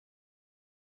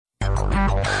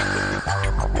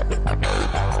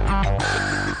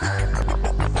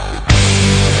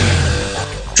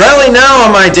Traveling now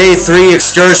on my day 3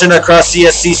 excursion across the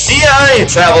SEC, I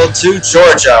traveled to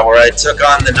Georgia, where I took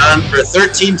on the number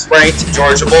 13th ranked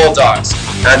Georgia Bulldogs.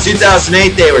 Now, in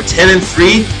 2008, they were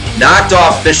 10-3, knocked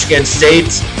off Michigan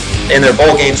State in their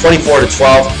bowl game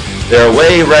 24-12. Their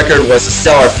away record was a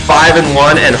stellar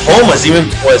 5-1, and home was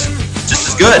just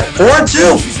as good,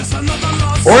 4-2.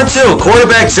 4-2.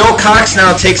 Quarterback Joe Cox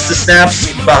now takes the snaps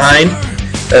behind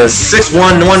a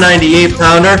 6'1",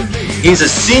 198-pounder. He's a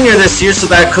senior this year, so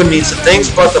that could mean some things,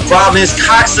 but the problem is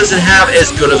Cox doesn't have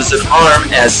as good of an arm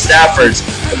as Stafford's,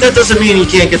 but that doesn't mean he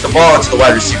can't get the ball into the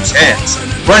wide receiver's hands.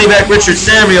 Running back Richard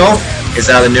Samuel is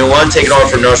now the new one, taking over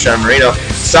from Noshan Marino.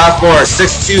 Sophomore,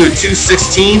 6'2",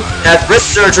 216, had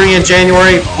wrist surgery in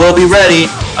January, will be ready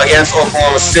against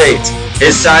Oklahoma State.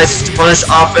 His size is to punish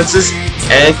offenses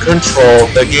and control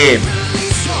the game.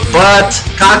 But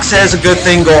Cox has a good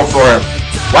thing going for him.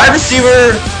 Wide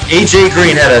receiver A.J.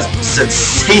 Green had a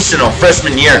sensational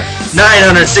freshman year.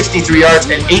 963 yards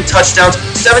and 8 touchdowns,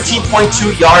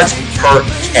 17.2 yards per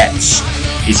catch.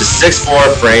 He's a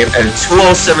 6'4" frame and a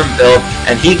 207 build,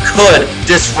 and he could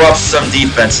disrupt some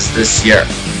defenses this year.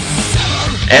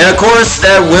 And of course,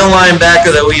 that will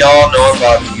linebacker that we all know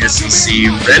about in the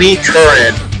SEC, Rennie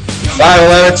Curran.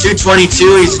 5'11",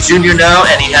 222, he's a junior now,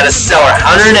 and he had a stellar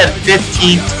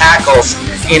 115 tackles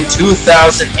in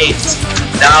 2008.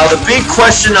 Now, the big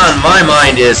question on my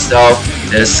mind is, though,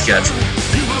 this schedule.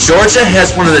 Georgia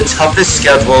has one of the toughest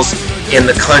schedules in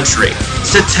the country.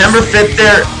 September 5th,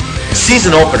 their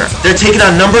season opener. They're taking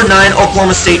on number 9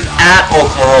 Oklahoma State at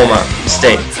Oklahoma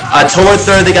State. October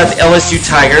 3rd, they got the LSU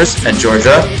Tigers at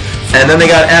Georgia. And then they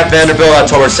got at Vanderbilt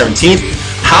October 17th.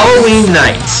 Halloween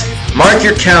night. Mark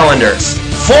your calendars.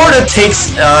 Florida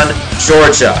takes on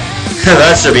Georgia.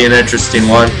 That should be an interesting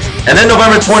one. And then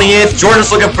November 28th,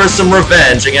 Georgia's looking for some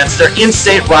revenge against their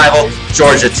in-state rival,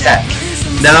 Georgia Tech.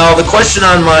 Now, the question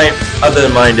on my other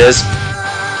mind is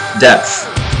depth.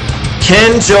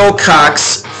 Can Joe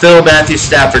Cox fill Matthew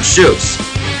Stafford's shoes?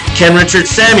 Can Richard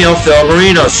Samuel fill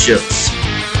Marino's shoes?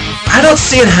 I don't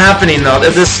see it happening, though.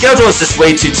 The schedule is just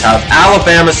way too tough.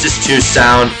 Alabama's just too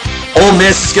sound. Ole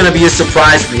Miss is going to be a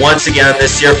surprise once again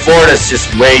this year. Florida's just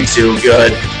way too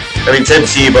good. I mean, Tim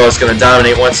Tebow is going to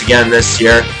dominate once again this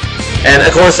year. And,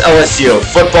 of course, LSU.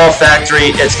 Football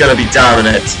factory, it's going to be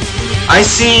dominant. I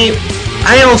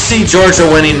don't see Georgia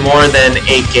winning more than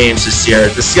 8 games this year.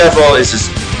 The schedule is just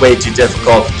way too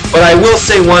difficult. But I will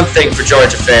say one thing for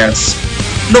Georgia fans.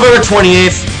 November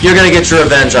 28th, you're going to get your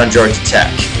revenge on Georgia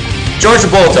Tech. Georgia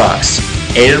Bulldogs,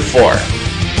 8-4.